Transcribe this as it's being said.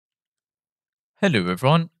Hello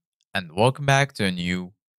everyone and welcome back to a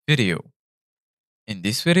new video. In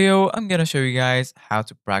this video, I'm gonna show you guys how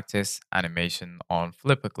to practice animation on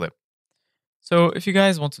FlipaClip. So if you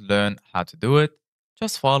guys want to learn how to do it,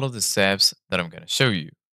 just follow the steps that I'm gonna show you.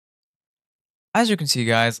 As you can see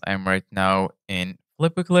guys, I'm right now in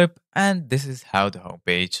FlipaClip and this is how the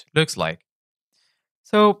homepage looks like.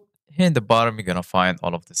 So here in the bottom, you're gonna find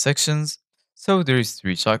all of the sections. So there is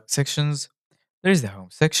three sections. There is the home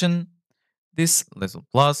section, this little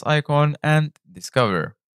plus icon, and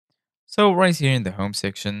discover. So right here in the home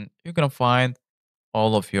section, you're gonna find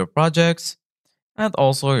all of your projects and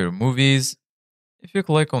also your movies. If you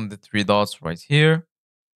click on the three dots right here,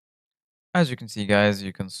 as you can see guys,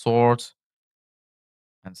 you can sort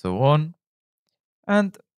and so on.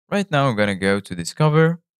 And right now I'm gonna go to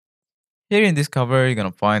discover. Here in discover, you're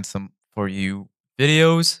gonna find some for you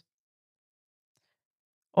videos.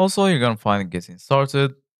 Also, you're gonna find getting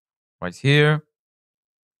started right here.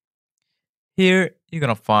 Here, you're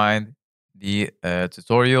gonna find the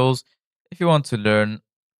tutorials if you want to learn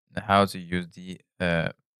how to use the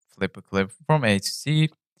FlipaClip from A to Z.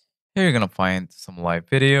 Here, you're gonna find some live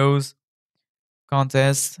videos,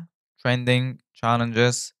 contests, trending,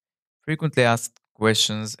 challenges, frequently asked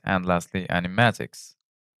questions, and lastly, animatics.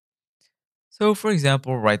 So, for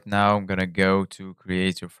example, right now, I'm gonna go to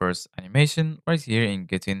create your first animation right here in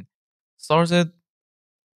getting started.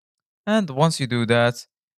 And once you do that,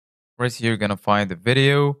 right here, you're gonna find a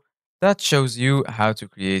video that shows you how to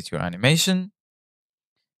create your animation.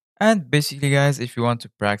 And basically, guys, if you want to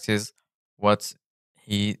practice what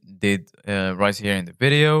he did right here in the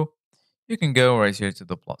video, you can go right here to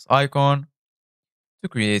the plus icon to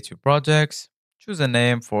create your projects. Choose a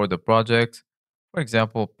name for the project, for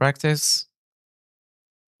example, practice,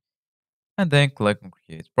 and then click on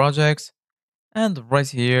create projects. And right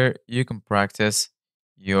here, you can practice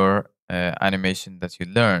your animation that you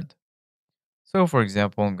learned. So for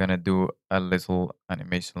example, I'm gonna do a little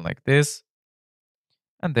animation like this,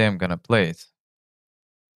 and then I'm gonna play it.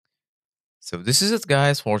 So this is it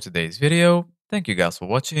guys for today's video. Thank you guys for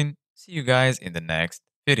watching. See you guys in the next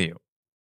video.